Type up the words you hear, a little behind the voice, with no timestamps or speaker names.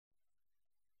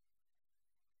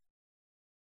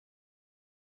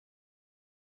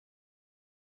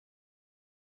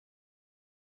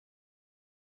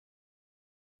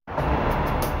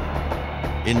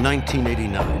In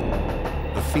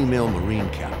 1989, a female Marine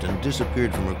captain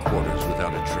disappeared from her quarters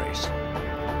without a trace.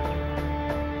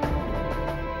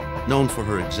 Known for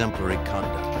her exemplary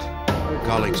conduct, her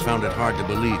colleagues found it hard to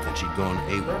believe that she'd gone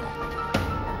AWOL.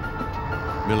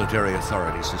 Military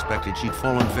authorities suspected she'd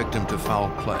fallen victim to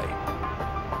foul play.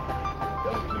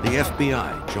 The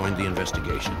FBI joined the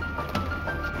investigation.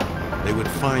 They would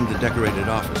find the decorated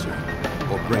officer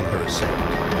or bring her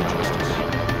assailant to justice.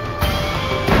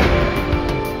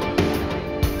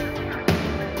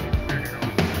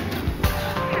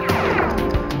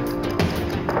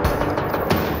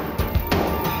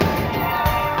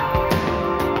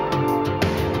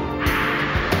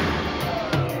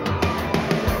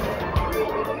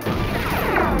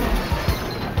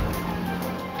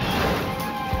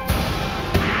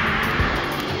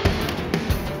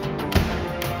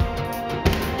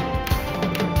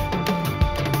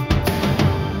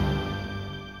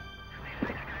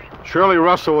 Shirley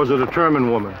Russell was a determined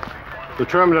woman,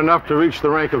 determined enough to reach the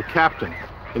rank of captain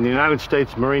in the United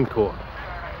States Marine Corps.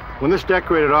 When this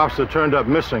decorated officer turned up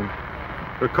missing,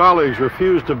 her colleagues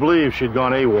refused to believe she'd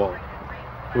gone AWOL.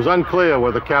 It was unclear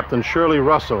whether Captain Shirley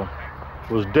Russell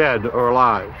was dead or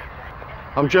alive.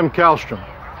 I'm Jim Kallstrom,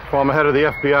 former head of the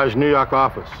FBI's New York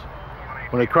office.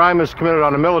 When a crime is committed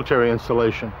on a military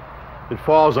installation, it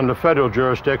falls under federal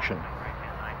jurisdiction.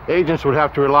 Agents would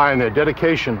have to rely on their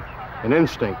dedication and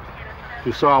instinct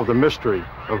to solve the mystery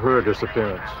of her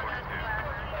disappearance.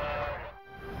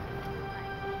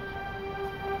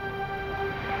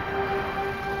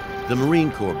 The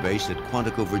Marine Corps base at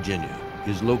Quantico, Virginia,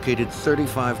 is located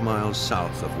 35 miles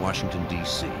south of Washington,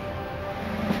 D.C.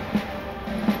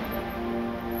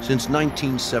 Since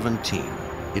 1917,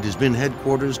 it has been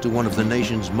headquarters to one of the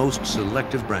nation's most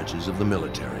selective branches of the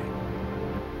military.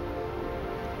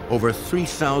 Over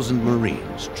 3,000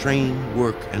 Marines train,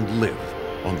 work, and live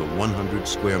on the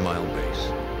 100-square-mile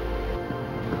base.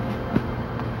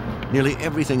 Nearly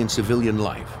everything in civilian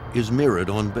life is mirrored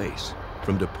on base,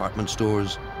 from department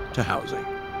stores to housing.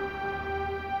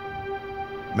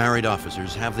 Married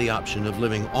officers have the option of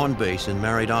living on base in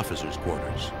married officers'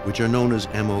 quarters, which are known as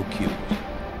MOQs.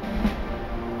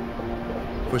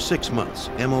 For 6 months,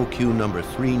 MOQ number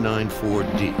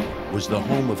 394D was the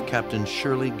home of Captain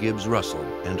Shirley Gibbs Russell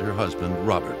and her husband,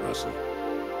 Robert Russell.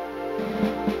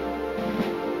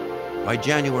 By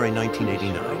January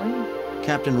 1989,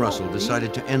 Captain Russell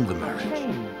decided to end the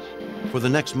marriage. For the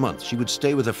next month, she would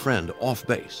stay with a friend off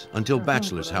base until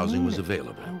bachelor's housing was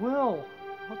available. I will.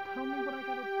 Well, tell me what I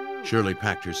gotta do. Shirley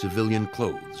packed her civilian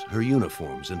clothes, her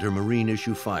uniforms, and her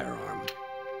Marine-issue firearm.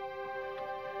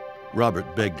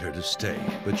 Robert begged her to stay,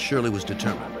 but Shirley was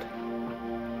determined.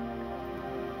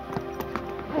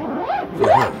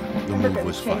 For her, the move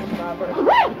was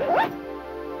final.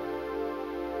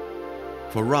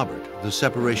 For Robert, the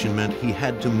separation meant he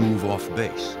had to move off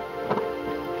base.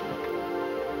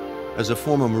 As a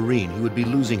former Marine, he would be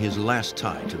losing his last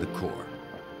tie to the Corps.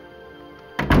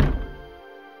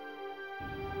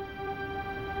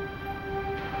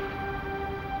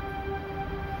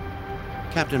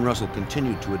 Captain Russell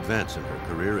continued to advance in her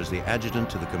career as the adjutant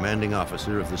to the commanding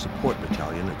officer of the support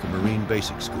battalion at the Marine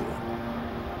Basic School.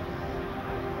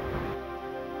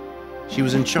 She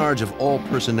was in charge of all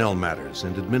personnel matters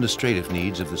and administrative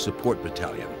needs of the support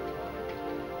battalion.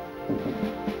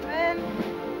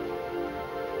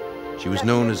 She was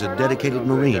known as a dedicated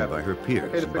Marine by her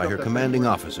peers and by her commanding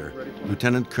officer,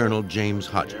 Lieutenant Colonel James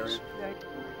Hodges.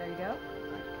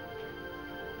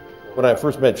 When I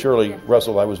first met Shirley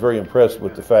Russell, I was very impressed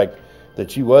with the fact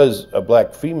that she was a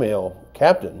black female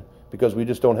captain, because we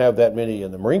just don't have that many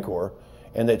in the Marine Corps,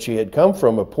 and that she had come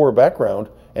from a poor background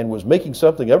and was making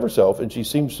something of herself, and she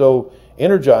seemed so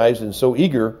energized and so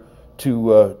eager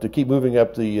to keep moving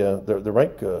up the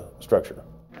rank structure.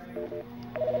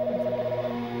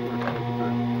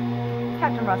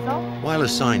 Captain Russell? While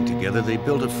assigned together, they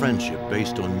built a friendship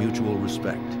based on mutual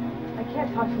respect. I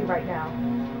can't talk to you right now.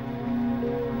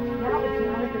 Now is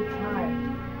not a good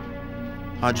time.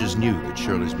 Hodges knew that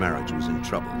Shirley's marriage was in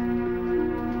trouble.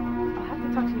 I'll have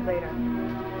to talk to you later.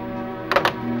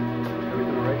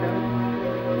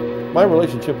 My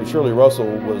relationship with Shirley Russell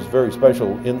was very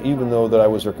special, even though that I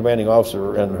was her commanding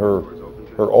officer and her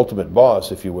ultimate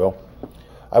boss, if you will.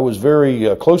 I was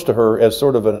very close to her as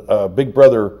sort of a big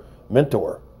brother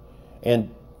mentor, and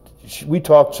we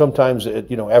talked sometimes,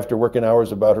 after working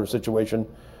hours about her situation,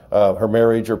 her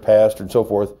marriage, her past, and so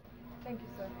forth. Thank you,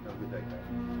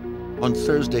 sir. On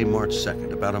Thursday, March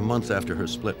 2nd, about a month after her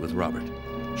split with Robert,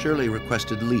 Shirley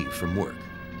requested leave from work.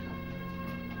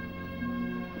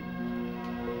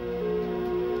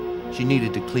 She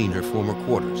needed to clean her former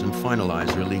quarters and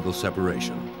finalize her legal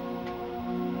separation.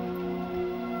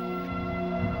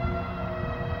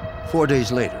 4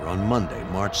 days later, on Monday,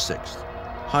 March 6th,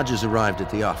 Hodges arrived at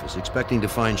the office expecting to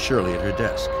find Shirley at her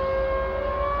desk.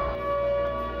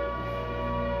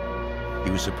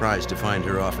 He was surprised to find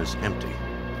her office empty.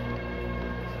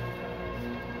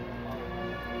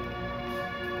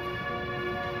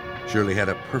 Shirley had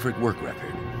a perfect work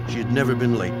record. She had never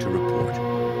been late to report.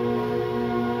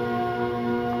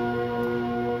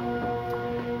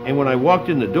 And when I walked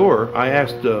in the door, I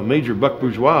asked Major Buck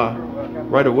Bourgeois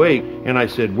right away, and I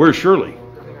said, "Where's Shirley?"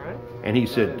 And he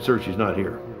said, "Sir, she's not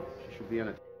here."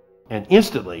 And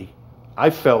instantly, I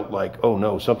felt like, oh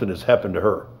no, something has happened to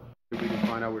her.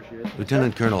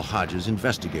 Lieutenant Colonel Hodges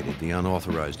investigated the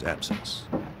unauthorized absence.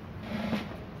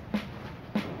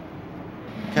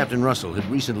 Captain Russell had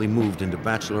recently moved into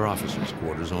bachelor officers'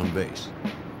 quarters on base.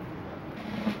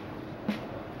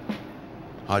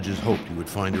 Hodges hoped he would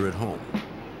find her at home.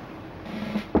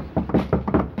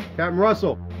 Captain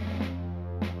Russell!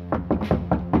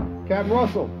 Captain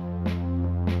Russell!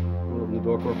 Open the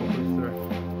door, Corporal, please, sir.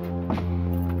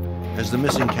 As the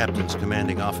missing captain's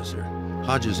commanding officer,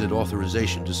 Hodges had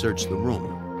authorization to search the room.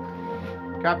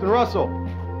 Captain Russell!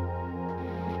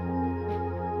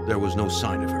 There was no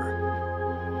sign of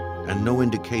her, and no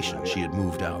indication she had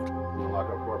moved out. Lock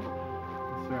up, Corporal.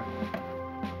 Yes, sir.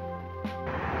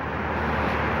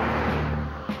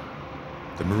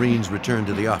 The Marines returned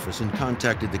to the office and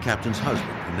contacted the captain's husband,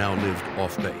 who now lived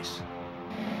off base.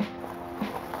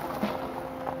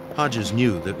 Hodges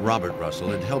knew that Robert Russell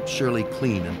had helped Shirley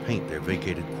clean and paint their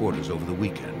vacated quarters over the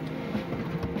weekend.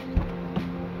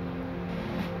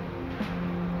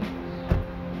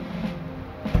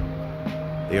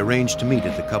 They arranged to meet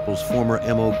at the couple's former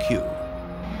MOQ.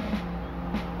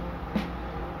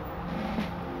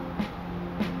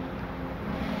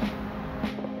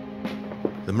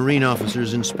 The Marine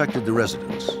officers inspected the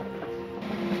residence.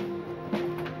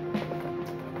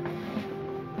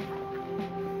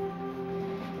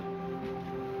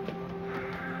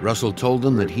 Russell told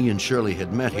them that he and Shirley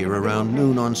had met here around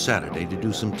noon on Saturday to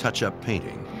do some touch-up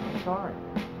painting. Sorry.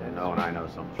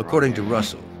 According to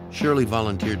Russell, Shirley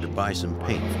volunteered to buy some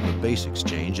paint from the base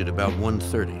exchange at about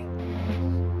 1:30.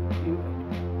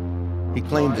 He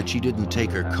claimed that she didn't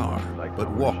take her car,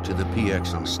 but walked to the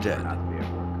PX instead.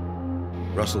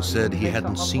 Russell said he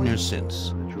hadn't seen her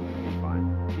since.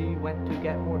 She went to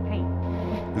get more paint.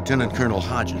 Lieutenant Colonel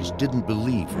Hodges didn't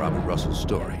believe Robert Russell's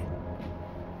story.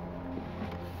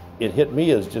 It hit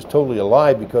me as just totally a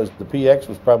lie because the PX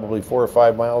was probably 4 or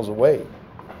 5 miles away.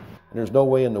 And there's no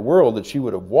way in the world that she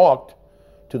would have walked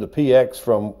to the PX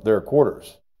from their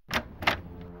quarters.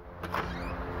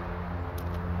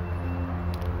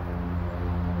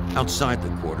 Outside the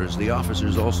quarters, the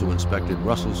officers also inspected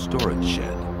Russell's storage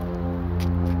shed.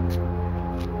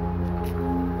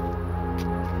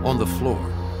 On the floor,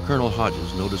 Colonel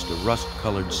Hodges noticed a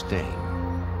rust-colored stain.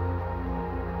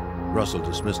 Russell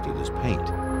dismissed it as paint.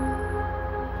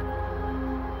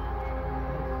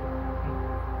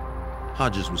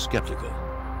 Hodges was skeptical.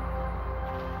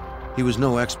 He was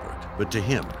no expert, but to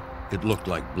him, it looked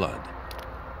like blood.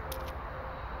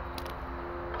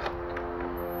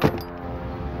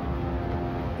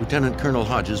 Lieutenant Colonel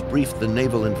Hodges briefed the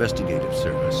Naval Investigative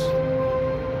Service.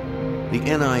 The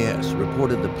NIS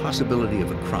reported the possibility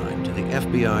of a crime to the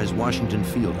FBI's Washington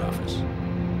field office.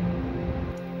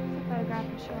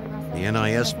 The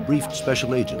NIS briefed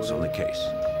special agents on the case.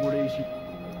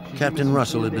 Captain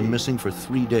Russell had been missing for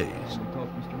 3 days.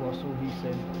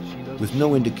 With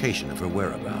no indication of her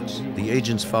whereabouts, the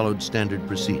agents followed standard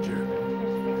procedure.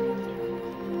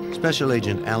 Special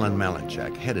Agent Alan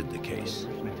Malinchak headed the case.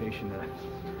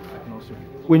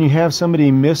 When you have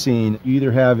somebody missing, you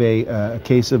either have a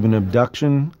case of an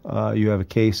abduction, you have a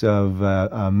case of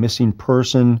a missing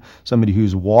person, somebody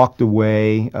who's walked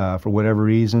away for whatever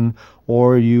reason,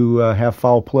 or you have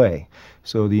foul play.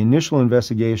 So the initial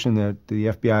investigation that the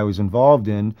FBI was involved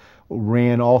in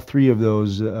ran all 3 of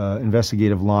those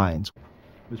investigative lines.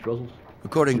 Mr. Russell?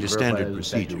 According to standard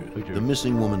procedure, the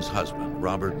missing woman's husband,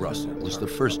 Robert Russell, was the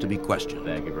first to be questioned.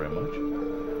 Thank you very much.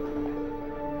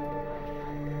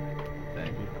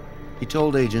 Thank you. He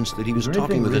told agents that he was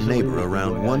talking with a neighbor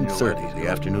around 1:30 the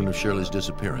afternoon of Shirley's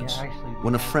disappearance,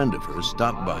 when a friend of hers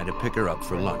stopped by to pick her up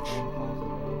for lunch.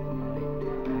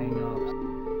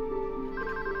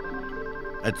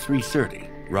 At 3:30,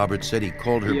 Robert said he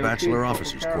called her bachelor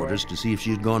officer's quarters to see if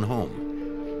she had gone home.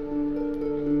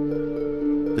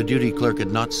 The duty clerk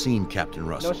had not seen Captain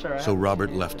Russell, so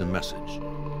Robert left a message.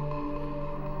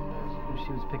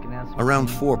 Around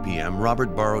 4 p.m.,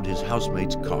 Robert borrowed his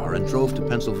housemate's car and drove to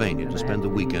Pennsylvania to spend the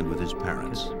weekend with his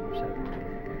parents.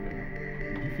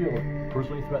 You feel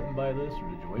personally threatened by this, or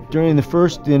did your wife? During the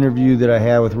first interview that I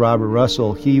had with Robert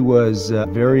Russell, he was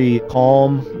very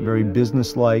calm, very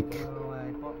businesslike,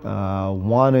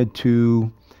 wanted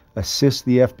to assist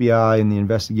the FBI in the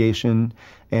investigation,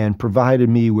 and provided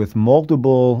me with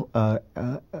multiple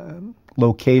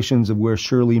locations of where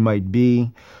Shirley might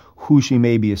be, who she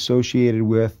may be associated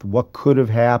with, what could have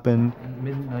happened.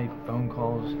 Midnight phone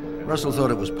calls. Russell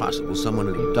thought it was possible someone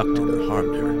had abducted or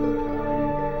harmed her.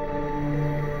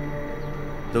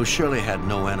 Though Shirley had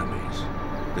no enemies,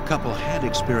 the couple had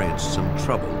experienced some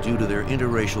trouble due to their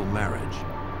interracial marriage.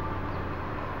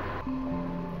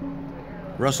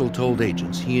 Russell told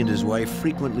agents he and his wife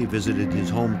frequently visited his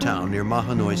hometown near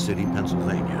Mahanoy City,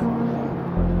 Pennsylvania.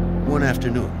 One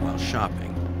afternoon, while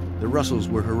shopping, the Russells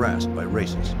were harassed by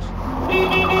racists.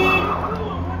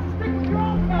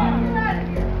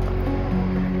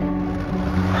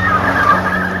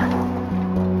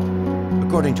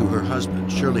 According to her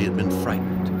husband, Shirley had been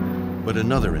frightened, but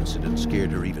another incident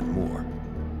scared her even more.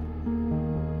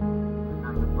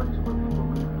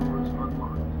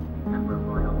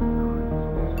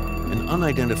 An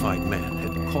unidentified man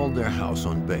had called their house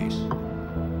on base.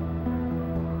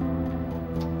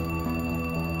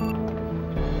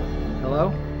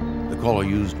 Hello? The caller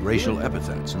used racial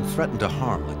epithets and threatened to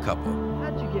harm the couple.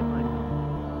 How'd you get my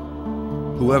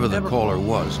phone? Whoever the caller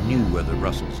was knew where the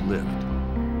Russells lived.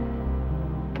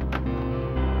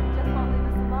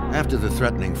 After the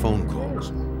threatening phone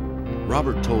calls,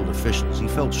 Robert told officials he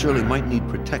felt Shirley might need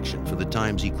protection for the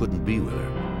times he couldn't be with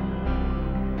her.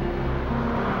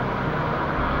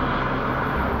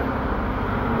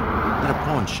 At a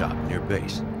pawn shop near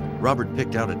base, Robert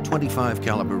picked out a .25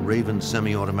 caliber Raven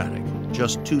semi-automatic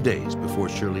just 2 days before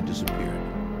Shirley disappeared.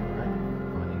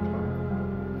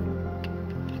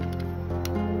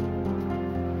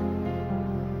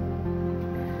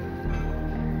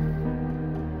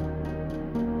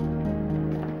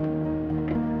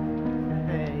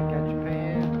 Hey, got your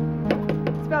pen?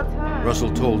 It's about time.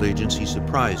 Russell told agents he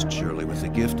surprised Shirley with a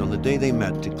gift on the day they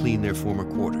met to clean their former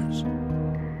quarters.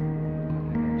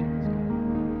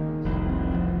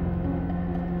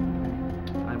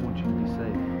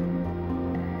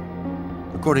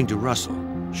 According to Russell,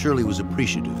 Shirley was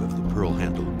appreciative of the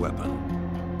pearl-handled weapon.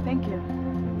 Thank you.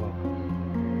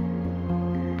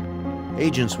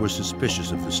 Agents were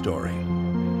suspicious of the story.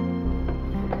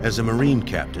 As a Marine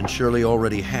captain, Shirley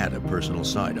already had a personal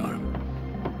sidearm.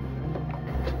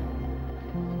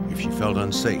 If she felt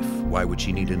unsafe, why would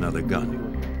she need another gun?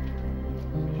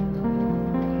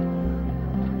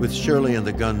 With Shirley and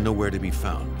the gun nowhere to be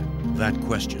found, that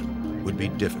question would be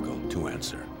difficult to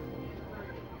answer.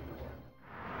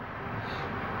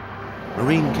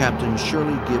 Marine Captain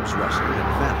Shirley Gibbs Russell had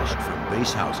vanished from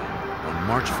base housing on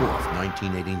March 4th,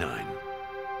 1989.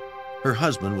 Her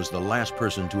husband was the last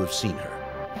person to have seen her.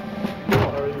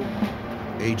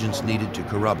 Agents needed to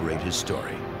corroborate his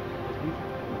story.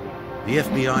 The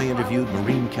FBI interviewed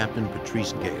Marine Captain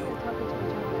Patrice Gale.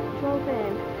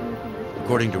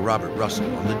 According to Robert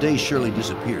Russell, on the day Shirley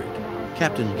disappeared,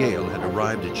 Captain Gale had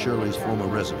arrived at Shirley's former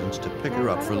residence to pick her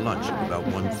up for lunch at about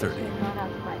 1:30.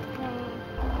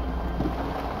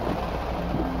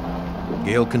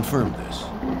 Gale confirmed this.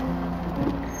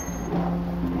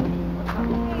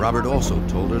 Robert also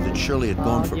told her that Shirley had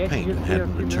gone for paint and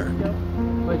hadn't returned.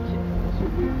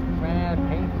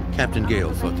 Captain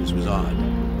Gale thought this was odd.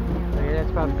 Okay,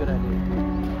 that's about a good idea.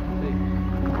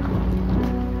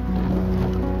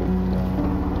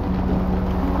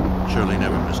 Shirley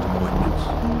never missed appointments.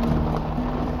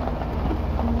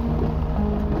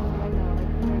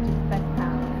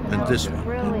 And this one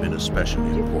had been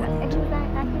especially important.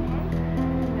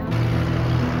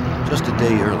 Just a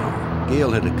day earlier,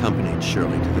 Gale had accompanied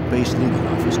Shirley to the base legal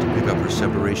office to pick up her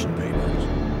separation papers.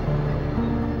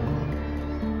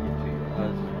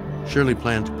 Shirley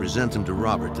planned to present them to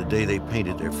Robert the day they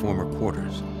painted their former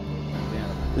quarters.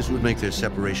 This would make their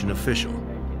separation official,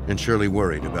 and Shirley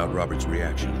worried about Robert's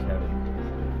reaction.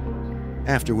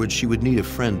 Afterwards, she would need a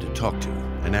friend to talk to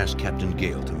and asked Captain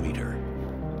Gale to meet her.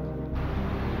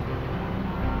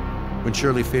 When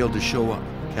Shirley failed to show up,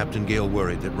 Captain Gale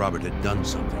worried that Robert had done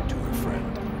something to her friend.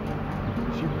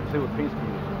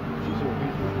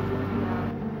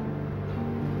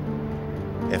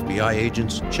 FBI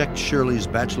agents checked Shirley's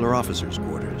bachelor officer's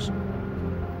quarters.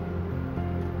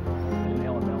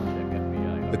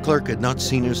 The clerk had not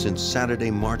seen her since Saturday,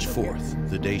 March 4th,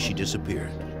 the day she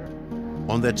disappeared.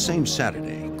 On that same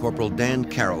Saturday, Corporal Dan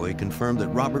Caraway confirmed that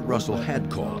Robert Russell had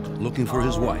called, looking for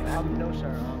his wife.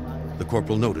 The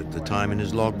corporal noted the time in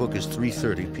his logbook as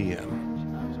 3:30 p.m.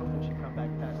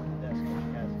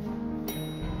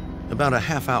 About a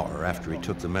half hour after he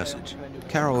took the message,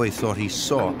 Caraway thought he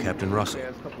saw Captain Russell.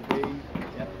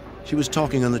 She was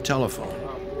talking on the telephone.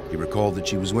 He recalled that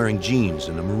she was wearing jeans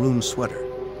and a maroon sweater.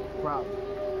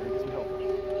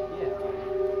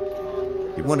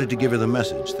 He wanted to give her the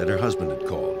message that her husband had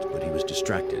called, but he was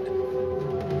distracted.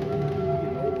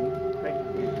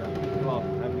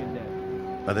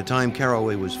 By the time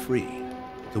Caraway was free,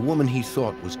 the woman he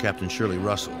thought was Captain Shirley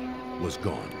Russell was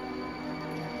gone.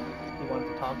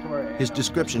 His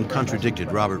description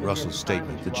contradicted Robert Russell's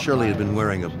statement that Shirley had been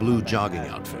wearing a blue jogging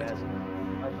outfit.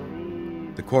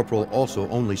 The corporal also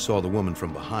only saw the woman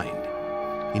from behind.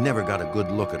 He never got a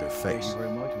good look at her face.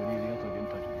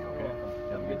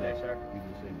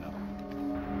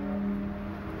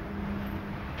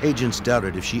 Agents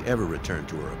doubted if she ever returned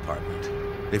to her apartment.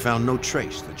 They found no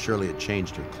trace that Shirley had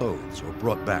changed her clothes or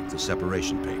brought back the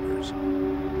separation papers.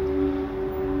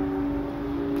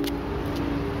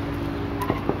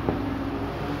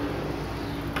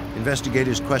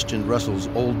 Investigators questioned Russell's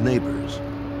old neighbors.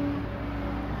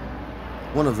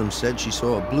 One of them said she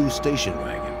saw a blue station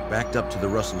wagon backed up to the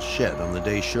Russell shed on the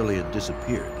day Shirley had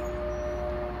disappeared.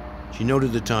 She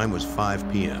noted the time was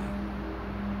 5 p.m.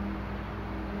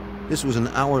 This was an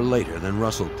hour later than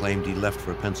Russell claimed he left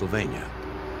for Pennsylvania.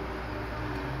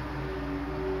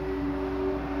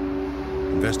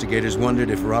 Investigators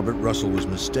wondered if Robert Russell was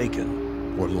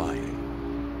mistaken or lying.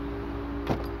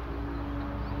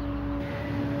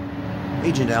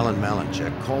 Agent Alan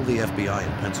Malinchek called the FBI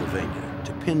in Pennsylvania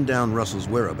to pin down Russell's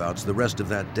whereabouts the rest of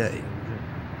that day.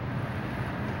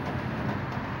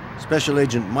 Special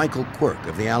Agent Michael Quirk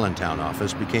of the Allentown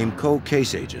office became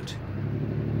co-case agent.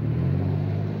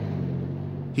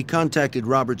 He contacted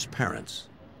Robert's parents.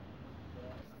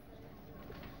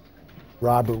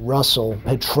 Robert Russell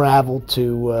had traveled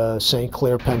to St.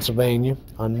 Clair, Pennsylvania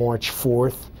on March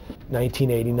 4th,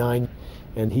 1989,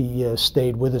 and he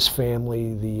stayed with his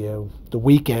family the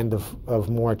weekend of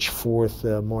March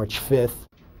 4th, March 5th.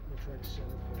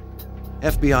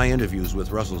 FBI interviews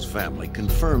with Russell's family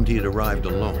confirmed he had arrived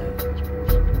alone.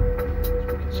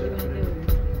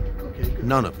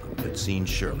 None of them had seen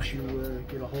Shirley.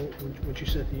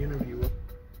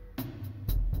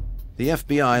 The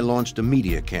FBI launched a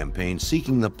media campaign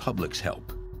seeking the public's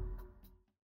help.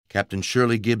 Captain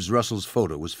Shirley Gibbs Russell's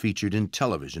photo was featured in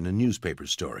television and newspaper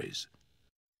stories.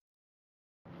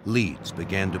 Leads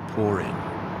began to pour in.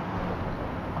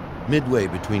 Midway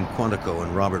between Quantico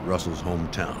and Robert Russell's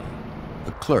hometown,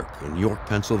 a clerk in York,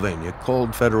 Pennsylvania,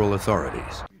 called federal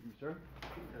authorities.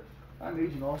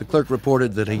 The clerk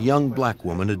reported that a young black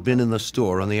woman had been in the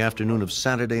store on the afternoon of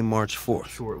Saturday, March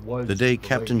 4th, the day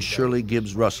Captain Shirley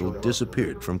Gibbs Russell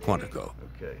disappeared from Quantico.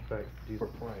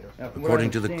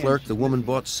 According to the clerk, the woman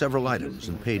bought several items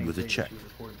and paid with a check.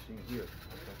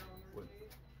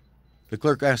 The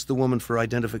clerk asked the woman for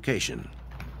identification.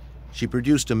 She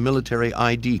produced a military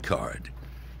ID card.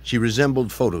 She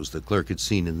resembled photos the clerk had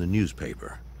seen in the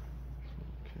newspaper.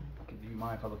 Do you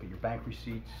mind if I look at your bank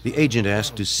receipts? The agent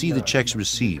asked to see the checks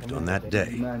received on that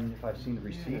day. Do you mind if I've seen the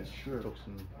receipts? Sure.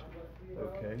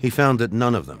 Okay. He found that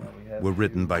none of them were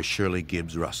written by Shirley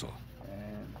Gibbs Russell.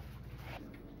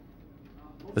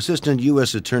 Assistant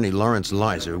U.S. Attorney Lawrence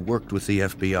Leiser worked with the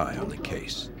FBI on the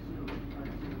case.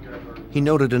 He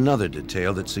noted another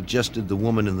detail that suggested the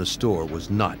woman in the store was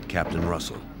not Captain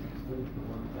Russell.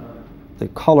 The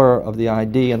color of the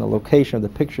ID and the location of the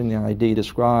picture in the ID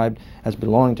described as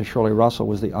belonging to Shirley Russell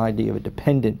was the ID of a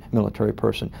dependent military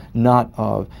person, not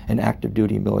of an active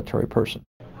duty military person.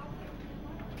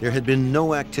 There had been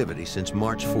no activity since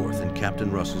March 4th in Captain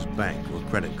Russell's bank or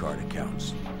credit card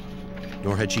accounts,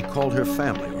 nor had she called her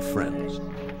family or friends.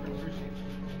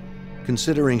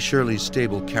 Considering Shirley's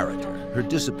stable character, her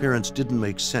disappearance didn't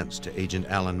make sense to Agent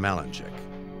Alan Malinchek.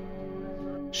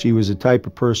 She was the type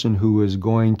of person who was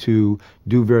going to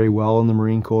do very well in the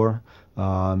Marine Corps.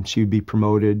 She would be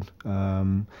promoted.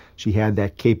 She had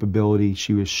that capability.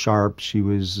 She was sharp. She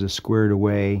was squared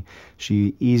away.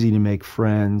 She easy to make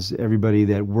friends. Everybody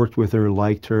that worked with her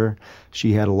liked her.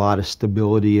 She had a lot of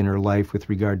stability in her life with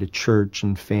regard to church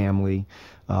and family.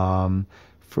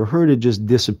 For her to just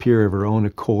disappear of her own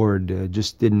accord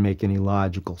just didn't make any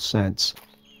logical sense.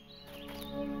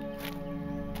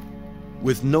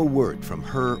 With no word from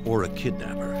her or a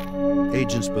kidnapper,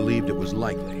 agents believed it was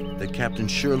likely that Captain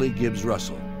Shirley Gibbs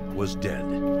Russell was dead.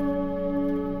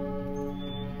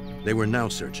 They were now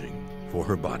searching for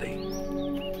her body.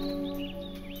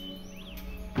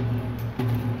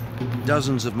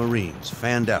 Dozens of Marines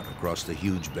fanned out across the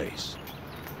huge base.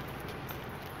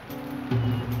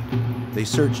 They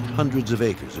searched hundreds of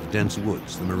acres of dense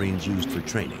woods the Marines used for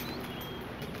training.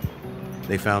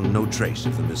 They found no trace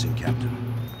of the missing captain.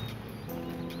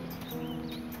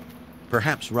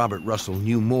 Perhaps Robert Russell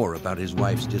knew more about his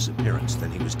wife's disappearance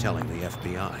than he was telling the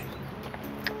FBI.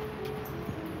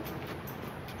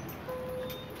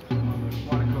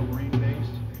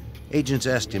 Agents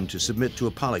asked him to submit to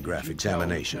a polygraph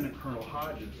examination.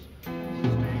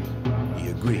 He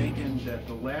agreed. That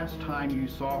the last time you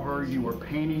saw her, you were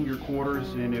painting your quarters,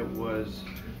 and it was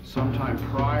sometime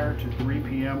prior to 3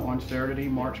 p.m. on Saturday,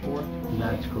 March 4th?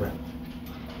 That's correct.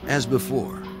 As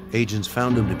before, agents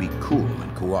found him to be cool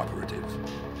and cooperative.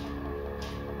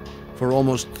 For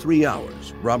almost 3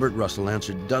 hours, Robert Russell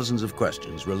answered dozens of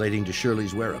questions relating to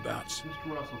Shirley's whereabouts.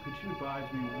 Mr. Russell, could you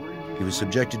advise me where you... He was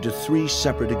subjected to 3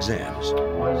 separate exams.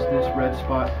 Was this red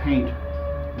spot paint,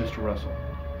 Mr. Russell?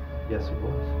 Yes, it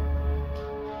was.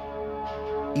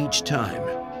 Each time,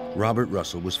 Robert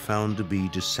Russell was found to be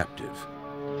deceptive.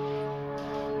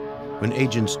 When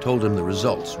agents told him the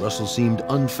results, Russell seemed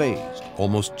unfazed,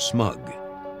 almost smug.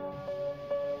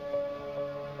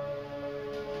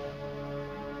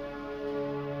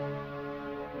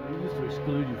 Just to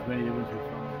exclude you from any evidence we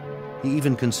found. He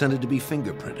even consented to be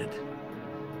fingerprinted.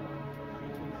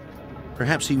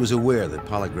 Perhaps he was aware that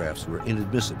polygraphs were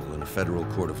inadmissible in a federal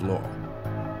court of law.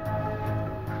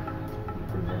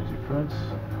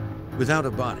 Without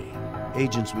a body,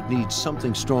 agents would need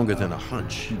something stronger than a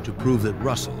hunch to prove that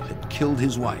Russell had killed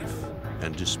his wife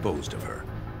and disposed of her.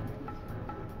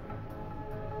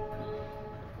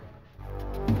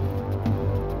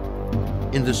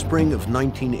 In the spring of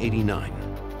 1989,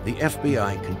 the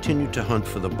FBI continued to hunt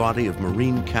for the body of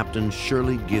Marine Captain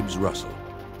Shirley Gibbs Russell.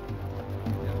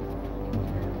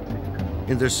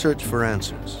 In their search for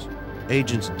answers,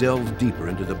 agents delved deeper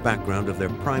into the background of their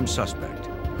prime suspect,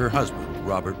 her husband,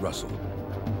 Robert Russell.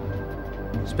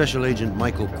 Special Agent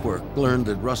Michael Quirk learned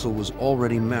that Russell was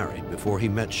already married before he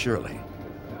met Shirley.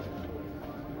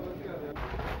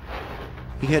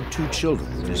 He had 2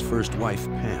 children with his first wife,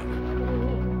 Pam.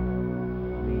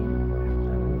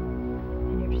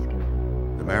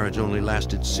 The marriage only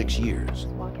lasted 6 years.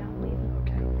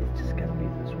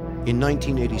 In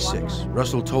 1986,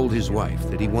 Russell told his wife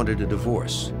that he wanted a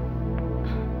divorce.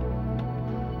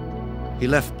 He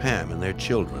left Pam and their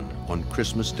children on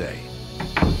Christmas Day.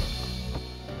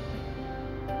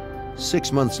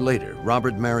 6 months later,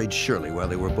 Robert married Shirley while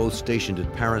they were both stationed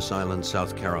at Parris Island,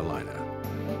 South Carolina.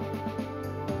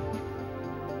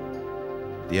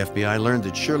 The FBI learned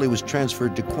that Shirley was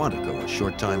transferred to Quantico a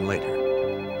short time later.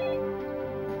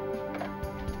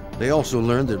 They also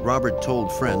learned that Robert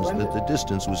told friends that the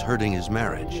distance was hurting his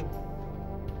marriage.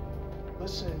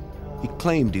 He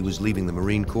claimed he was leaving the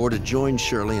Marine Corps to join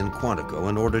Shirley in Quantico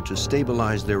in order to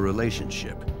stabilize their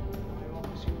relationship.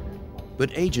 But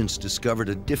agents discovered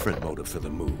a different motive for the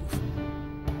move.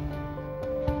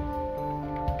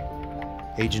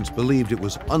 Agents believed it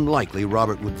was unlikely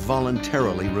Robert would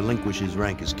voluntarily relinquish his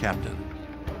rank as captain.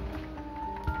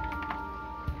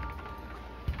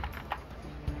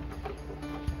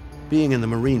 Being in the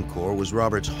Marine Corps was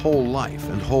Robert's whole life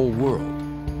and whole world.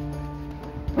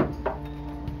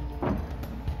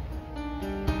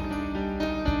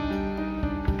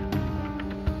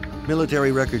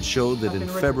 Military records showed that in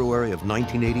February of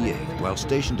 1988, while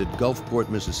stationed at Gulfport,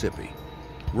 Mississippi,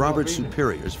 Robert's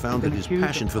superiors found that his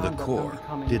passion for the Corps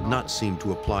did not seem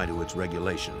to apply to its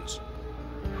regulations.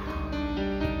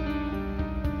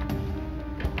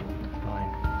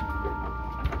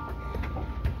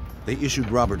 They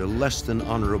issued Robert a less than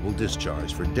honorable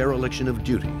discharge for dereliction of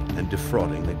duty and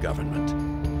defrauding the government.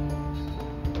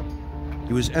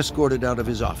 He was escorted out of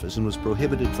his office and was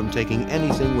prohibited from taking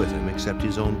anything with him except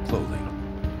his own clothing.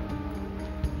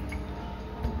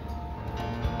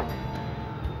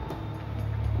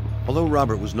 Although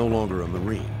Robert was no longer a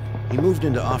Marine, he moved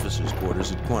into officers'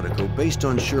 quarters at Quantico based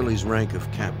on Shirley's rank of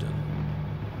captain.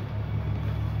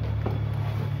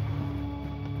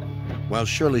 While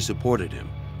Shirley supported him,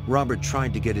 Robert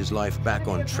tried to get his life back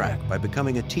on track by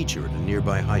becoming a teacher at a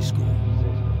nearby high school.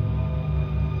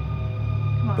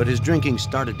 But his drinking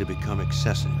started to become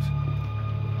excessive.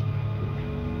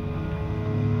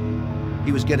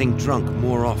 He was getting drunk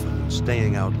more often and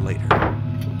staying out later.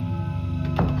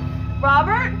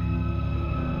 Robert?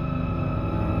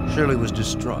 Shirley was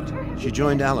distraught. She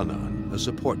joined Al-Anon, a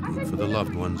support group for the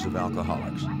loved ones of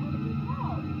alcoholics.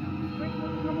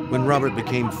 When Robert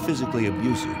became physically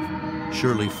abusive,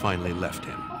 Shirley finally left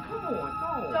him.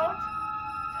 Don't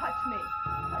touch me.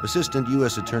 Assistant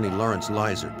U.S. Attorney Lawrence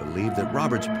Lizard believed that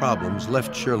Robert's problems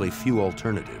left Shirley few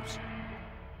alternatives.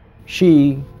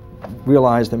 She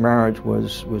realized that marriage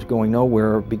was going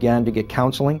nowhere, began to get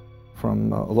counseling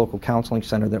from a local counseling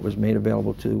center that was made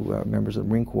available to members of the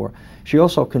Marine Corps. She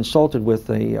also consulted with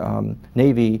a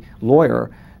Navy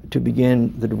lawyer to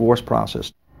begin the divorce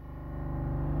process.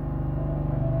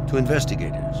 To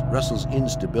investigators, Russell's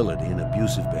instability and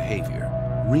abusive behavior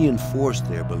reinforced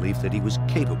their belief that he was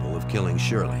capable of killing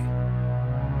Shirley.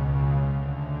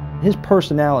 His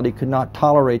personality could not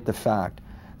tolerate the fact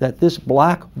that this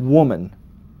black woman,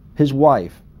 his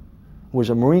wife, was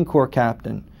a Marine Corps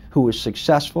captain who was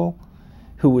successful,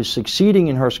 who was succeeding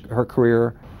in her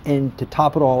career, and to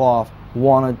top it all off,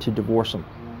 wanted to divorce him.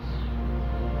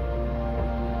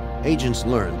 Agents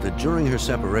learned that during her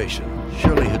separation,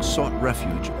 Shirley had sought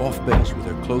refuge off base with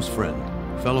her close friend,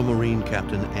 fellow Marine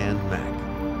Captain Ann Mack.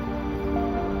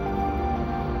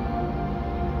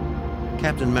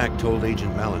 Captain Mack told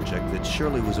Agent Malinchek that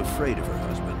Shirley was afraid of her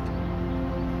husband.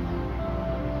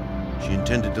 She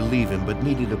intended to leave him, but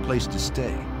needed a place to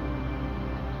stay.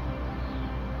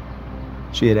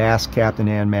 She had asked Captain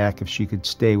Ann Mack if she could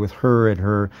stay with her at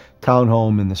her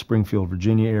townhome in the Springfield,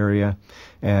 Virginia area,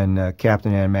 and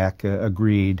Captain Ann Mack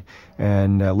agreed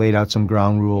and laid out some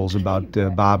ground rules about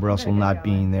Bob Russell not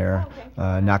being there,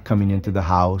 not coming into the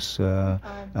house,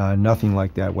 nothing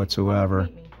like that whatsoever.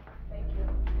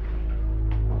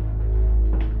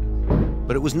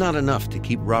 But it was not enough to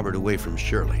keep Robert away from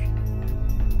Shirley.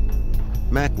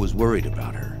 Mack was worried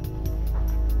about her.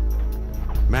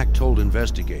 Mack told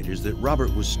investigators that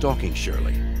Robert was stalking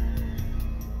Shirley.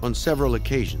 On several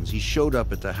occasions, he showed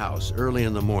up at the house early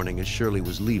in the morning as Shirley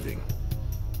was leaving.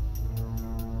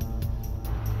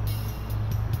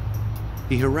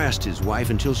 He harassed his wife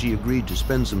until she agreed to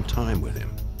spend some time with him.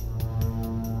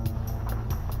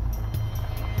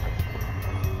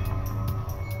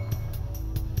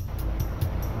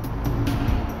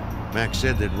 Mack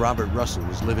said that Robert Russell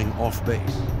was living off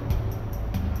base.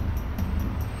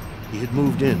 He had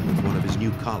moved in with one of his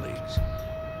new colleagues.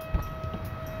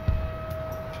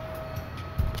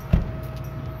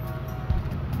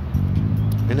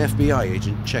 An FBI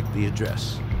agent checked the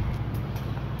address.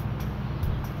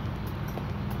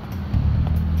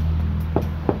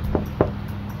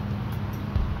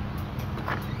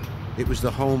 It was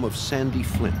the home of Sandy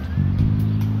Flint.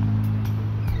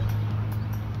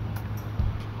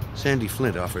 Sandy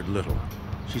Flint offered little.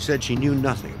 She said she knew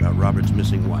nothing about Robert's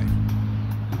missing wife.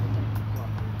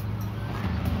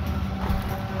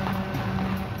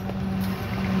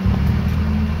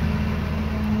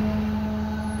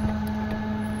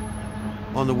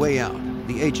 On the way out,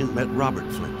 the agent met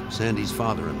Robert Flint, Sandy's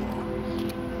father-in-law.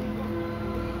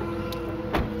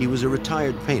 He was a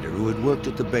retired painter who had worked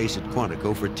at the base at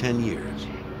Quantico for 10 years.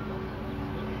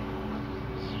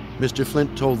 Mr.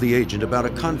 Flint told the agent about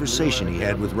a conversation he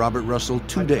had with Robert Russell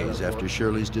 2 days after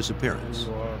Shirley's disappearance.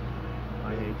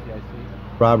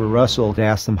 Robert Russell had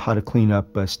asked them how to clean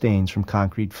up stains from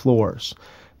concrete floors.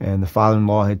 And the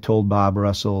father-in-law had told Bob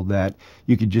Russell that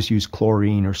you could just use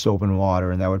chlorine or soap and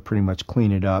water and that would pretty much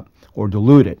clean it up or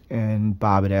dilute it. And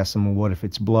Bob had asked him, well, what if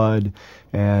it's blood?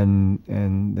 And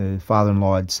the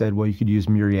father-in-law had said, well, you could use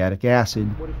muriatic acid.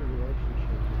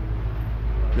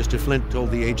 Mr. Flint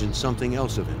told the agent something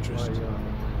else of interest.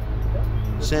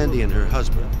 Sandy and her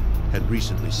husband had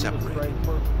recently separated.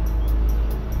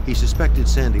 He suspected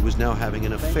Sandy was now having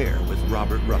an affair with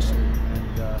Robert Russell.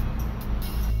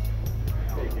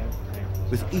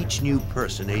 With each new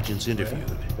person agents interviewed,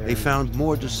 they found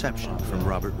more deception from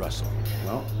Robert Russell.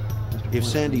 If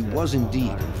Sandy was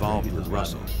indeed involved with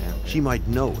Russell, she might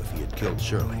know if he had killed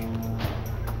Shirley.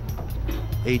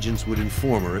 Agents would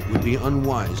inform her it would be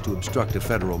unwise to obstruct a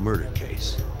federal murder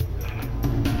case.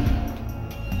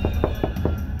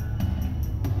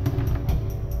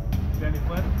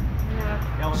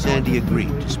 Sandy agreed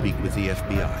to speak with the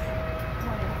FBI.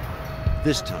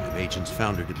 This time, agents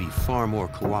found her to be far more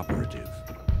cooperative.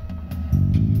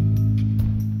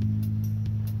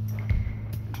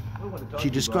 She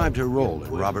described her role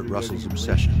in Robert Russell's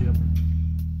obsession.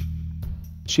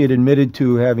 She had admitted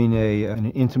to having an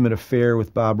intimate affair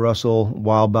with Bob Russell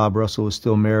while Bob Russell was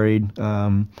still married.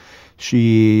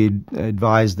 She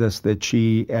advised us that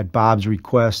she, at Bob's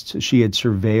request, she had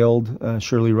surveilled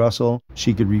Shirley Russell.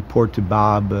 She could report to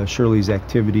Bob Shirley's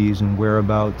activities and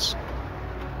whereabouts.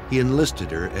 He enlisted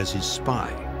her as his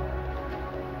spy.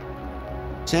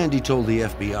 Sandy told the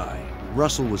FBI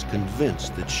Russell was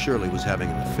convinced that Shirley was having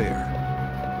an affair.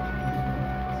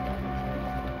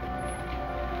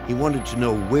 He wanted to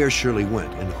know where Shirley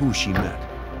went and who she met.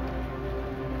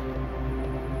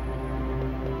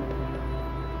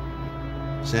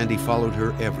 Sandy followed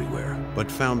her everywhere,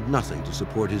 but found nothing to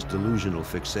support his delusional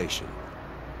fixation.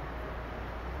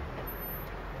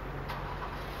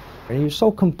 And he was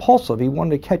so compulsive. He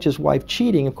wanted to catch his wife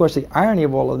cheating. Of course, the irony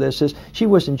of all of this is she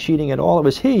wasn't cheating at all. It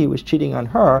was he who was cheating on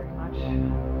her.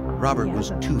 Robert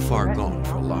was too far gone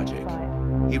for logic.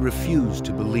 He refused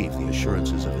to believe the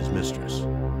assurances of his mistress.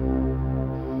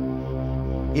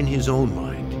 In his own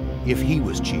mind, if he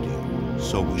was cheating,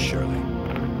 so was Shirley.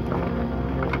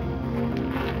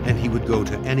 And he would go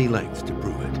to any length to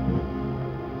prove it.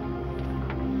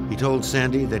 He told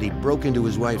Sandy that he broke into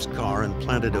his wife's car and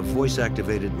planted a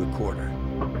voice-activated recorder.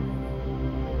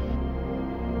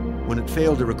 When it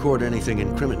failed to record anything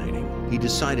incriminating, he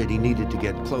decided he needed to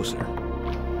get closer.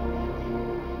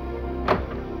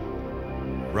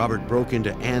 Robert broke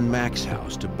into Ann Mack's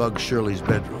house to bug Shirley's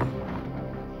bedroom.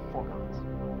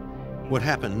 What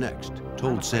happened next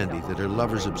told Sandy that her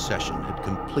lover's obsession had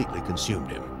completely consumed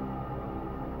him.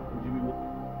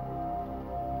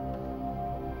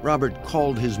 Robert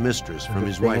called his mistress from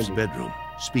his wife's bedroom,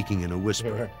 speaking in a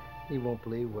whisper. He won't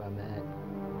believe where I'm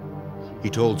at. He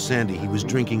told Sandy he was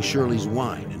drinking Shirley's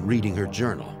wine and reading her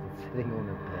journal. Sitting on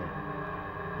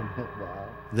her bed. Wow.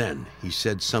 Then he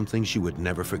said something she would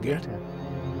never forget.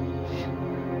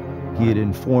 He had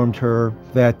informed her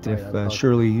that if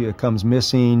Shirley comes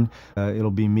missing,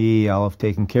 it'll be me. I'll have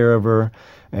taken care of her.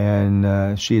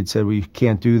 And she had said, we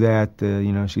can't do that. They're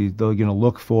going to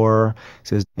look for her. He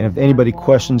says, and if anybody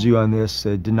questions you on this,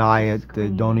 deny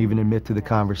it. Don't even admit to the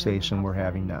conversation we're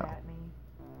having now.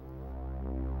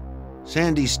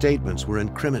 Sandy's statements were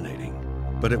incriminating,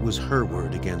 but it was her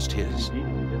word against his.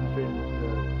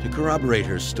 To corroborate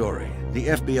her story, the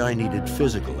FBI needed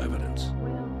physical evidence.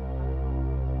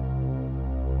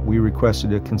 We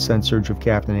requested a consent search of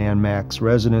Captain Ann Mack's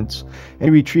residence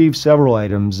and retrieved several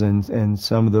items, and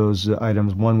some of those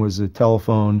items, one was a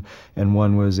telephone and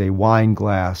one was a wine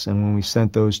glass. And when we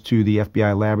sent those to the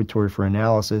FBI laboratory for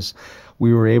analysis,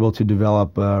 we were able to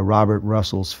develop Robert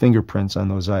Russell's fingerprints on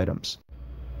those items.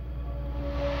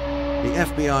 The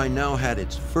FBI now had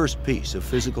its first piece of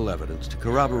physical evidence to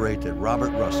corroborate that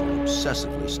Robert Russell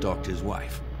obsessively stalked his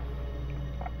wife.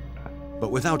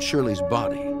 But without Shirley's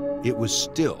body, it was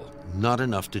still not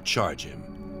enough to charge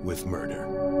him with murder.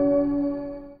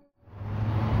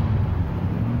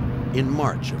 In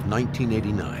March of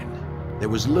 1989, there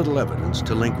was little evidence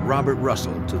to link Robert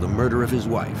Russell to the murder of his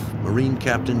wife, Marine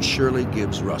Captain Shirley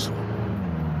Gibbs Russell.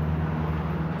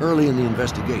 Early in the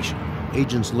investigation,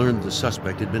 agents learned the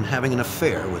suspect had been having an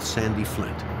affair with Sandy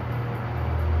Flint.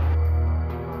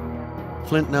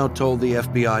 Flint now told the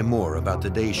FBI more about the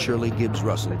day Shirley Gibbs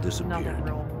Russell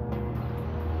disappeared.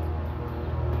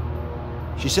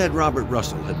 She said Robert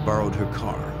Russell had borrowed her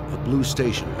car, a blue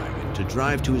station wagon, to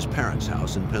drive to his parents'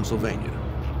 house in Pennsylvania.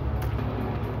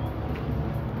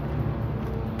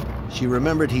 She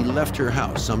remembered he left her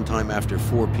house sometime after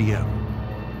 4 p.m.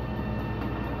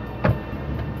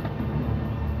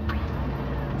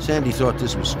 Sandy thought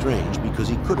this was strange because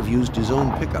he could have used his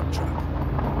own pickup truck.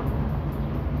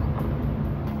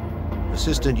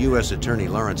 Assistant U.S. Attorney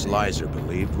Lawrence Leiser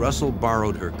believed Russell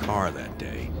borrowed her car that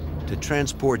day to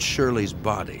transport Shirley's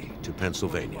body to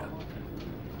Pennsylvania.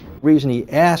 The reason he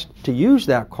asked to use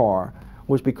that car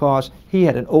was because he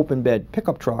had an open bed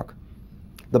pickup truck.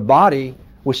 The body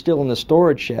was still in the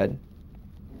storage shed,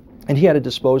 and he had to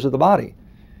dispose of the body.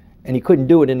 And he couldn't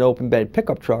do it in an open bed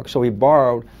pickup truck, so he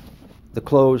borrowed the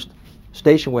closed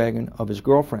station wagon of his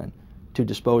girlfriend to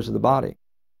dispose of the body.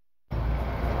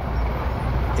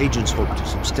 Agents hoped to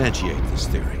substantiate this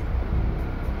theory.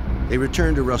 They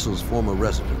returned to Russell's former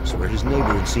residence, where his neighbor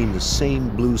had seen the same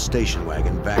blue station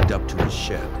wagon backed up to his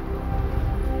shed.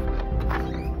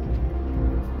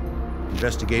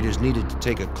 Investigators needed to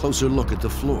take a closer look at the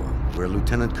floor, where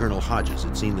Lieutenant Colonel Hodges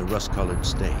had seen the rust-colored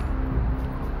stain.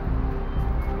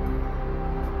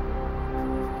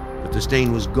 But the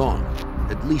stain was gone,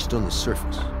 at least on the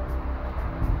surface.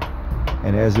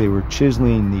 And as they were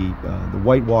chiseling the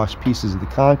whitewashed pieces of the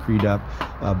concrete up,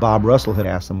 Bob Russell had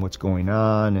asked them what's going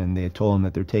on, and they had told him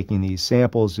that they're taking these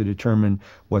samples to determine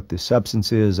what the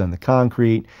substance is on the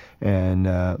concrete. And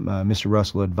Mr.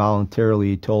 Russell had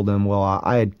voluntarily told them, well,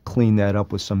 I had cleaned that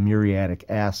up with some muriatic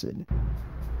acid.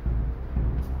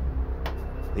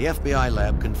 The FBI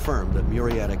lab confirmed that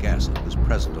muriatic acid was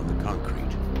present on the concrete.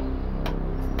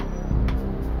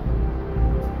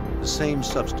 The same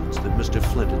substance that Mr.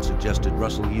 Flint had suggested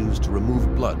Russell use to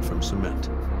remove blood from cement.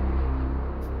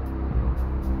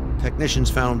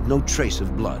 Technicians found no trace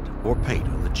of blood or paint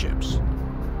on the chips.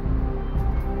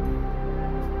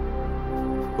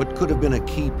 What could have been a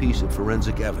key piece of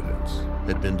forensic evidence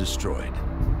had been destroyed.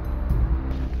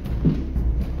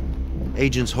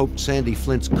 Agents hoped Sandy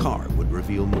Flint's car would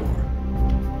reveal more.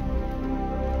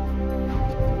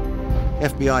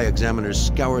 FBI examiners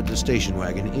scoured the station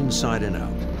wagon inside and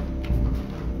out.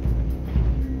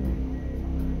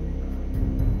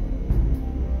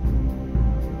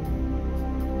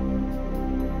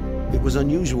 It was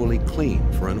unusually clean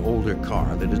for an older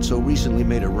car that had so recently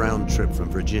made a round trip from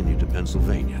Virginia to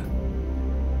Pennsylvania.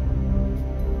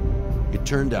 It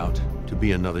turned out to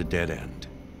be another dead end.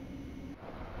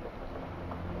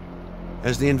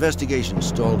 As the investigation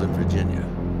stalled in Virginia,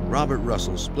 Robert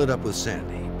Russell split up with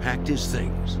Sandy, packed his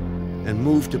things, and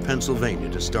moved to Pennsylvania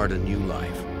to start a new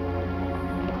life.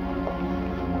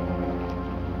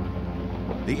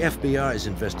 The FBI's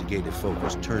investigative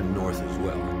focus turned north as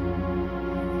well.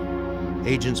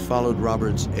 Agents followed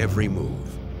Robert's every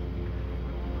move.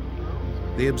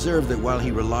 They observed that while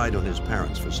he relied on his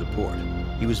parents for support,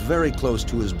 he was very close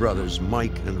to his brothers,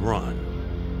 Mike and Ron.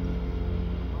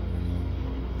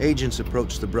 Agents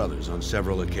approached the brothers on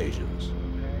several occasions.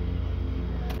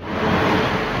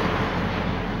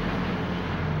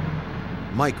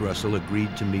 Mike Russell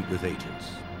agreed to meet with agents.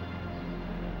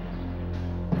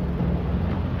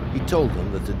 He told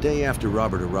them that the day after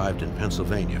Robert arrived in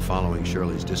Pennsylvania following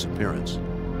Shirley's disappearance,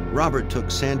 Robert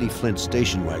took Sandy Flint's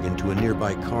station wagon to a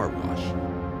nearby car wash.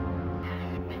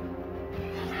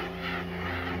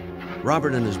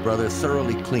 Robert and his brother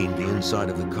thoroughly cleaned the inside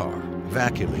of the car,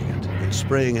 vacuuming it and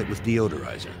spraying it with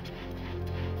deodorizer.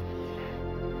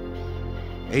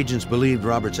 Agents believed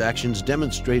Robert's actions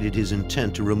demonstrated his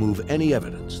intent to remove any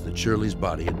evidence that Shirley's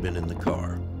body had been in the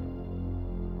car.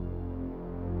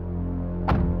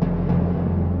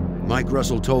 Mike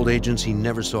Russell told agents he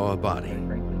never saw a body.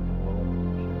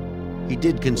 He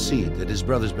did concede that his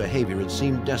brother's behavior had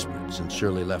seemed desperate since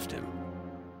Shirley left him.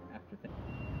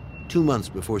 2 months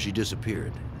before she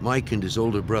disappeared, Mike and his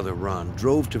older brother Ron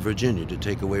drove to Virginia to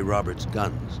take away Robert's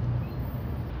guns.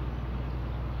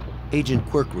 Agent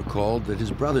Quirk recalled that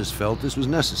his brothers felt this was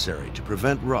necessary to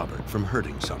prevent Robert from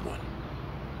hurting someone.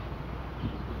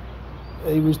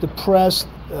 He was depressed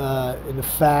in the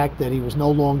fact that he was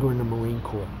no longer in the Marine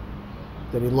Corps,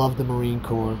 that he loved the Marine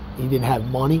Corps. He didn't have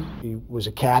money. He was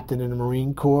a captain in the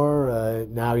Marine Corps.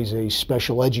 Now he's a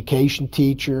special education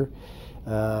teacher.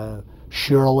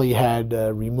 Shirley had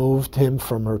removed him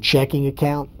from her checking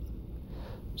account,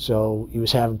 so he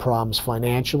was having problems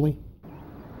financially.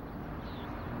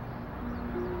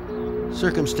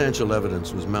 Circumstantial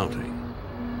evidence was mounting,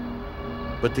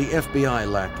 but the FBI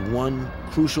lacked one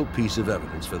crucial piece of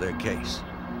evidence for their case: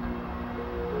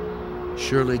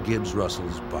 Shirley Gibbs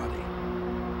Russell's body.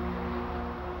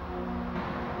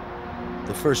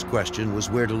 The first question was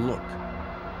where to look.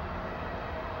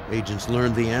 Agents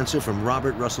learned the answer from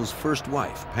Robert Russell's first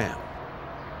wife, Pam.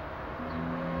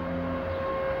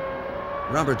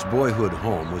 Robert's boyhood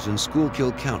home was in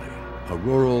Schuylkill County, a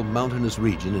rural, mountainous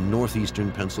region in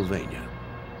northeastern Pennsylvania.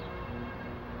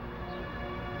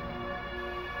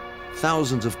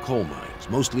 Thousands of coal mines,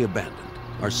 mostly abandoned,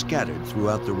 are scattered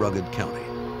throughout the rugged county.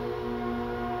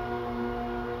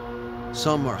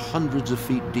 Some are hundreds of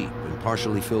feet deep and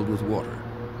partially filled with water.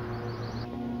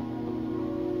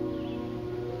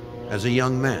 As a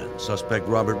young man, suspect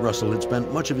Robert Russell had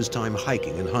spent much of his time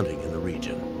hiking and hunting in the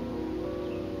region.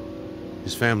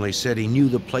 His family said he knew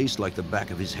the place like the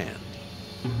back of his hand.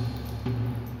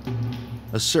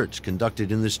 A search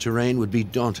conducted in this terrain would be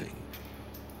daunting,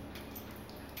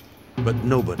 but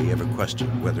nobody ever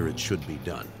questioned whether it should be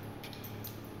done.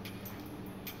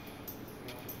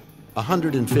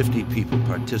 150 people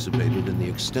participated in the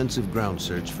extensive ground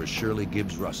search for Shirley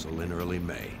Gibbs Russell in early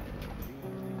May.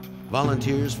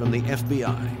 Volunteers from the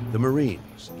FBI, the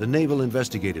Marines, the Naval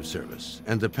Investigative Service,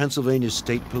 and the Pennsylvania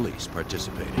State Police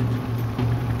participated.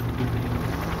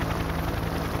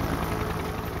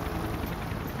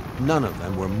 None of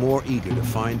them were more eager to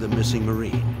find the missing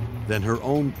Marine than her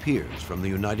own peers from the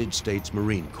United States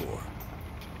Marine Corps.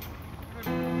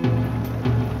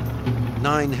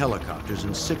 9 helicopters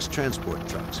and 6 transport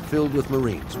trucks filled with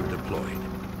Marines were deployed.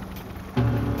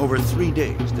 Over 3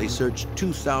 days, they searched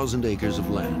 2,000 acres of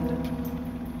land.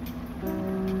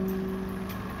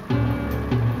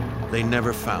 They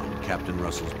never found Captain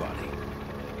Russell's body.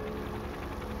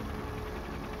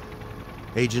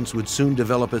 Agents would soon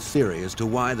develop a theory as to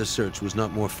why the search was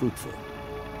not more fruitful.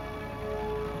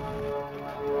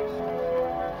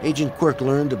 Agent Quirk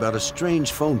learned about a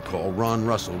strange phone call Ron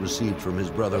Russell received from his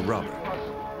brother Robert.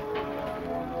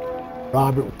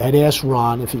 Robert had asked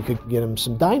Ron if he could get him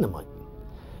some dynamite.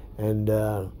 And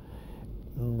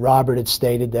Robert had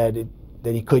stated that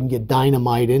he couldn't get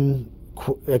dynamite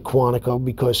at Quantico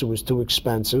because it was too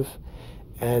expensive.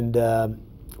 And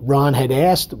Ron had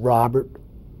asked Robert,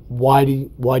 why do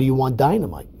you want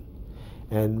dynamite?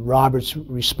 And Robert's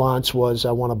response was,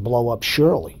 I want to blow up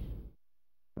Shirley.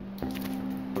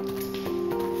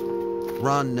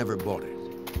 Ron never bought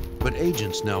it, but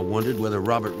agents now wondered whether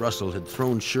Robert Russell had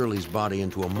thrown Shirley's body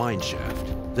into a mine shaft,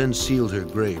 then sealed her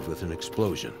grave with an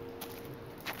explosion.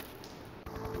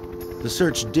 The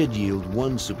search did yield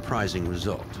one surprising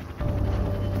result.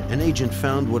 an agent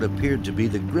found what appeared to be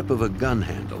the grip of a gun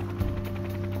handle.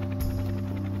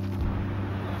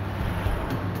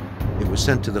 It was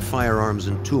sent to the Firearms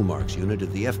and Tool Marks Unit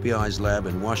at the FBI's lab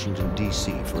in Washington,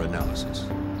 D.C. for analysis.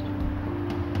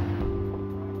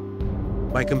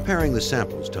 By comparing the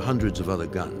samples to hundreds of other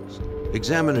guns,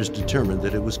 examiners determined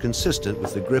that it was consistent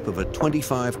with the grip of a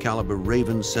 .25 caliber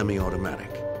Raven semi-automatic.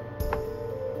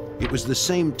 It was the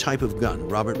same type of gun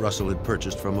Robert Russell had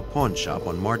purchased from a pawn shop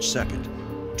on March 2nd,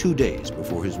 2 days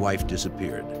before his wife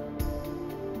disappeared.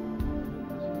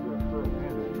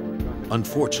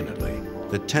 Unfortunately,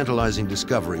 the tantalizing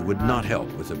discovery would not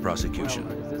help with the prosecution.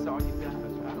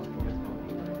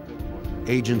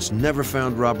 Agents never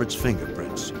found Robert's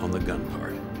fingerprints on the gun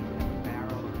part.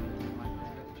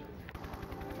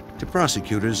 To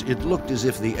prosecutors, it looked as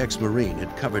if the ex-Marine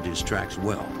had covered his tracks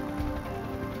well.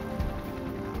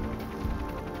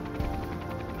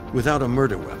 Without a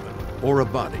murder weapon or a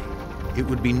body, it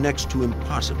would be next to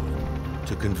impossible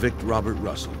to convict Robert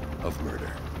Russell of murder.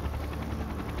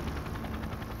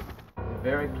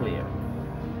 Very clear.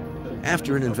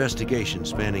 After an investigation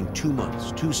spanning 2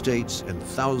 months, 2 states, and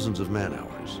thousands of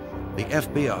man-hours, the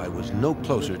FBI was no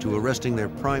closer to arresting their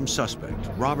prime suspect,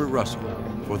 Robert Russell,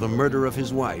 for the murder of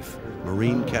his wife,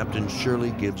 Marine Captain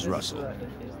Shirley Gibbs Russell.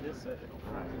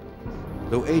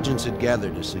 Though agents had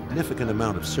gathered a significant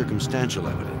amount of circumstantial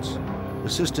evidence,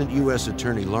 Assistant U.S.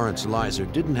 Attorney Lawrence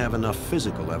Leiser didn't have enough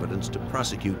physical evidence to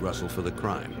prosecute Russell for the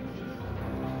crime.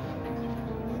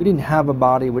 We didn't have a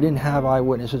body, we didn't have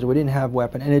eyewitnesses, we didn't have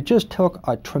weapon, and it just took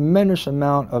a tremendous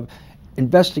amount of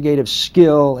investigative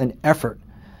skill and effort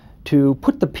to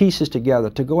put the pieces together,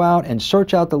 to go out and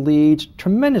search out the leads,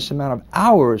 tremendous amount of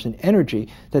hours and energy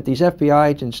that these FBI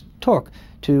agents took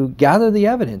to gather the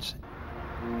evidence.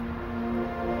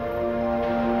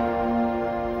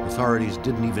 Authorities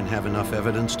didn't even have enough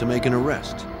evidence to make an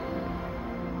arrest.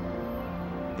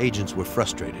 Agents were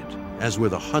frustrated, as were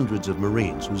the hundreds of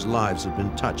Marines whose lives had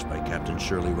been touched by Captain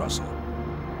Shirley Russell.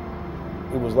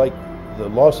 It was like the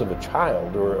loss of a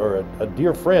child or a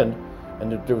dear friend,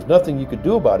 and there was nothing you could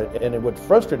do about it. And what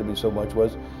frustrated me so much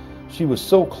was she was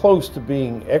so close to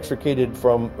being extricated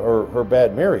from her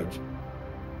bad marriage.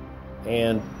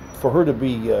 And for her to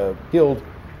be killed,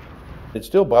 it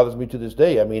still bothers me to this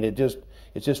day. I mean,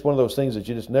 it's just one of those things that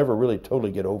you just never really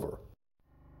totally get over.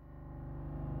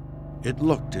 It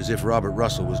looked as if Robert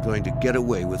Russell was going to get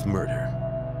away with murder.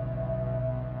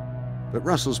 But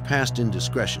Russell's past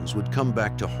indiscretions would come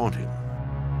back to haunt him.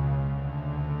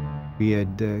 We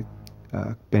had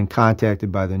been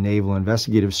contacted by the Naval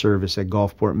Investigative Service at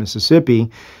Gulfport, Mississippi,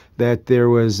 that there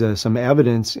was some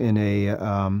evidence in a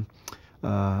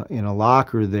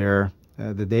locker there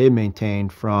that they had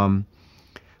maintained from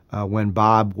when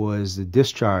Bob was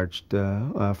discharged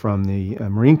from the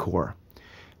Marine Corps.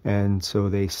 And so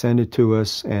they sent it to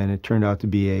us, and it turned out to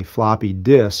be a floppy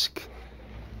disk.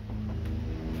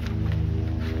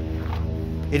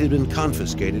 It had been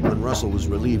confiscated when Russell was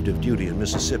relieved of duty in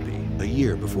Mississippi, a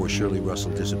year before Shirley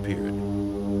Russell disappeared.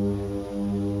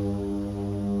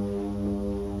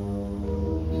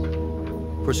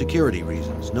 For security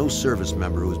reasons, no service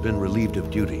member who has been relieved of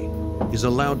duty is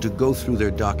allowed to go through their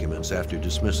documents after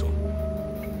dismissal.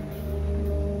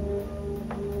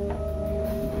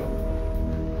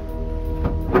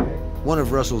 One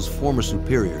of Russell's former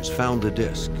superiors found the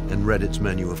disk and read its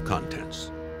menu of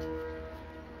contents.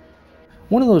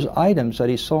 One of those items that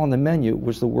he saw on the menu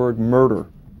was the word murder.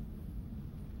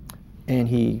 And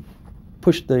he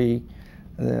pushed the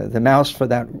mouse for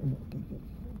that,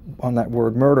 on that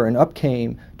word murder, and up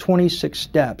came 26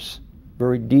 steps,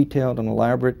 very detailed and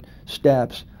elaborate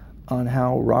steps on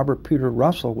how Robert Peter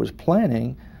Russell was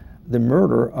planning the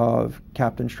murder of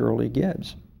Captain Shirley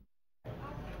Gibbs.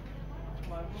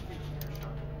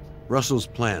 Russell's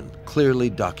plan clearly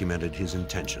documented his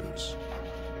intentions.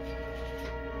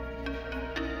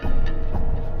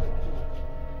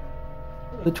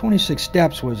 The 26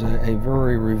 steps was a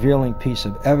very revealing piece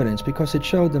of evidence because it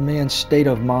showed the man's state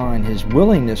of mind, his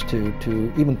willingness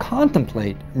to even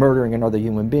contemplate murdering another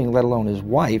human being, let alone his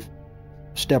wife.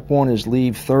 Step one is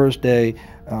leave Thursday,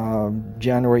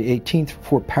 January 18th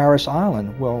for Paris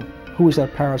Island. Well, who is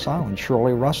that Paris Island?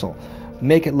 Shirley Russell.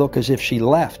 Make it look as if she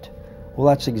left. Well,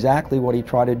 that's exactly what he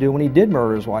tried to do when he did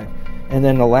murder his wife. And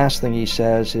then the last thing he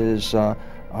says is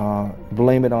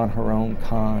blame it on her own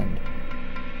kind.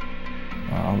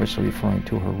 Obviously referring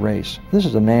to her race. This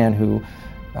is a man who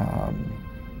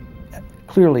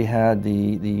clearly had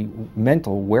the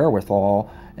mental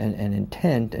wherewithal and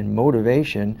intent and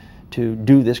motivation to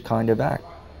do this kind of act.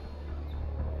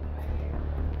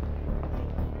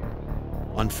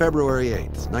 On February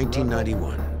 8th,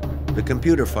 1991, The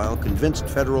computer file convinced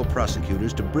federal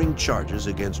prosecutors to bring charges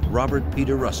against Robert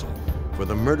Peter Russell for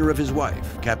the murder of his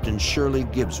wife, Captain Shirley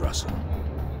Gibbs Russell.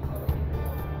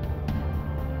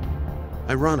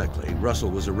 Ironically,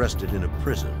 Russell was arrested in a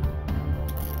prison.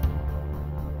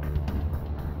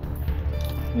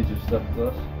 Need your stuff with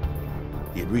us?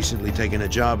 He had recently taken a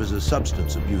job as a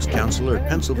substance abuse counselor at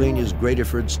Pennsylvania's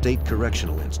Graterford State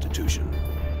Correctional Institution.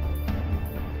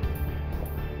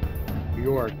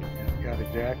 York, got a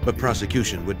jacket. But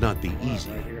prosecution would not be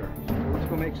easy. Let's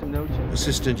go make some notes.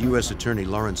 Assistant U.S. Attorney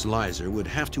Lawrence Leiser would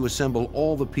have to assemble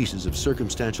all the pieces of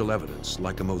circumstantial evidence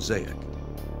like a mosaic.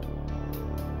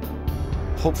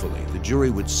 Hopefully, the jury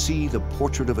would see the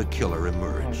portrait of a killer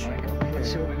emerge.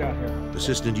 Let's see what we got here.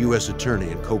 Assistant U.S. Attorney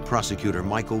and co-prosecutor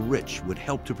Michael Rich would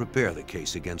help to prepare the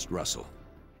case against Russell.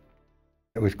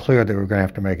 It was clear that we were going to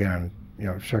have to make it on,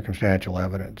 circumstantial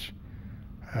evidence.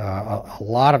 A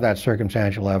lot of that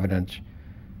circumstantial evidence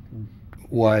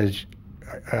was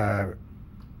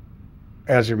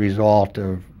as a result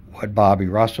of what Bobby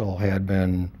Russell had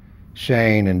been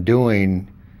saying and doing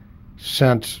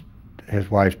since his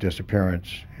wife's disappearance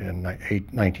in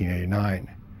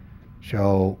 1989.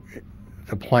 So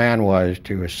the plan was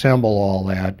to assemble all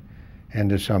that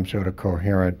into some sort of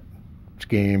coherent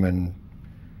scheme and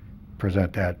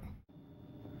present that.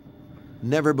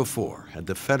 Never before had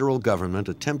the federal government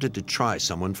attempted to try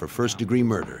someone for first-degree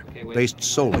murder based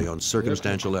solely on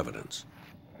circumstantial evidence.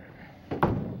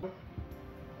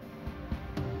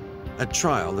 At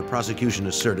trial, the prosecution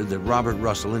asserted that Robert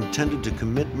Russell intended to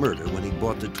commit murder when he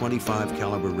bought the .25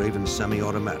 caliber Raven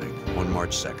semi-automatic on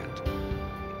March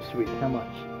 2nd. Sweet, how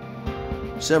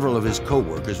much? Several of his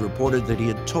co-workers reported that he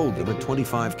had told them a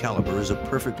 .25 caliber is a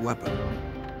perfect weapon.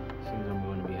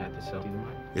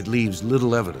 It leaves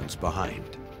little evidence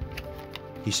behind.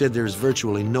 He said there is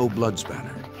virtually no blood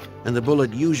spatter, and the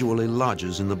bullet usually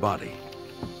lodges in the body.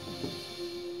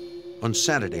 On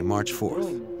Saturday, March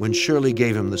 4th, when Shirley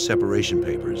gave him the separation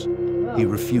papers, he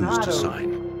refused to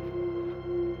sign.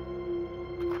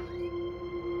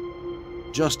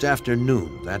 Just after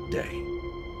noon that day,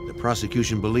 the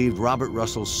prosecution believed Robert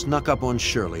Russell snuck up on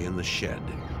Shirley in the shed.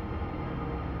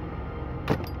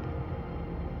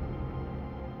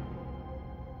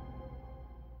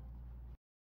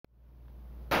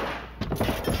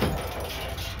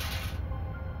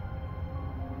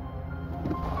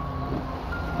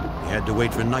 He had to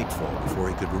wait for nightfall before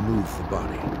he could remove the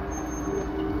body.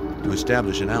 To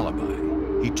establish an alibi,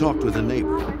 he talked with a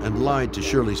neighbor and lied to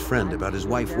Shirley's friend about his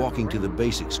wife walking to the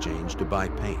base exchange to buy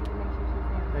paint.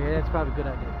 Okay, that's probably a good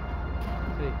idea.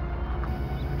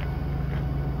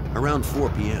 See. Around 4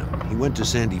 p.m., he went to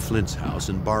Sandy Flint's house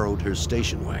and borrowed her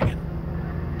station wagon.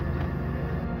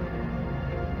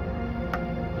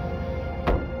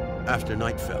 After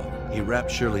night fell, he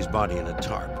wrapped Shirley's body in a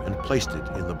tarp and placed it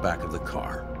in the back of the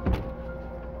car.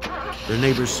 Their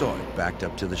neighbors saw it backed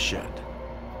up to the shed.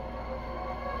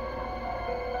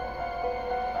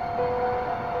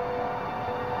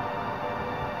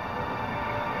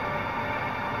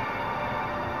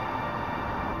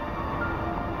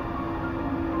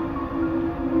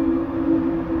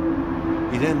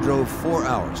 He then drove 4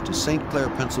 hours to St. Clair,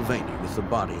 Pennsylvania with the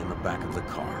body in the back of the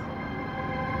car.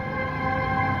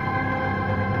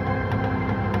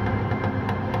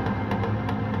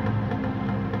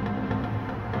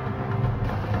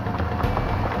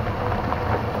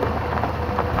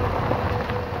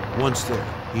 Once there,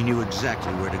 he knew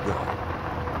exactly where to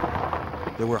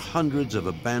go. There were hundreds of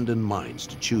abandoned mines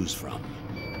to choose from.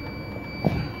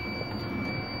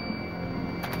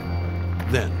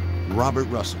 Then, Robert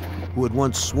Russell, who had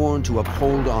once sworn to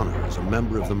uphold honor as a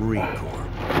member of the Marine Corps,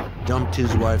 dumped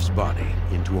his wife's body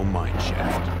into a mine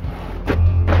shaft.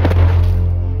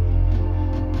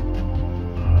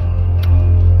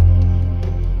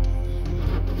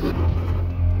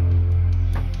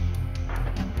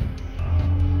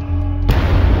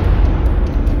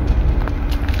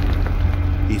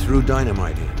 He threw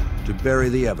dynamite in to bury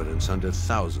the evidence under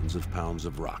thousands of pounds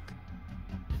of rock.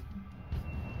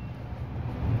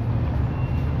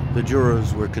 The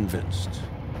jurors were convinced.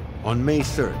 On May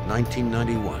 3rd,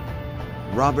 1991,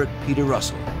 Robert Peter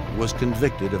Russell was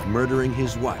convicted of murdering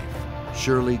his wife,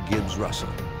 Shirley Gibbs Russell.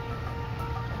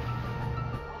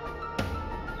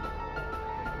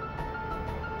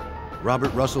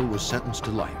 Robert Russell was sentenced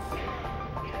to life.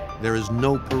 There is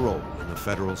no parole in the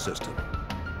federal system.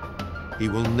 He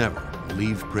will never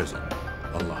leave prison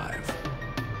alive.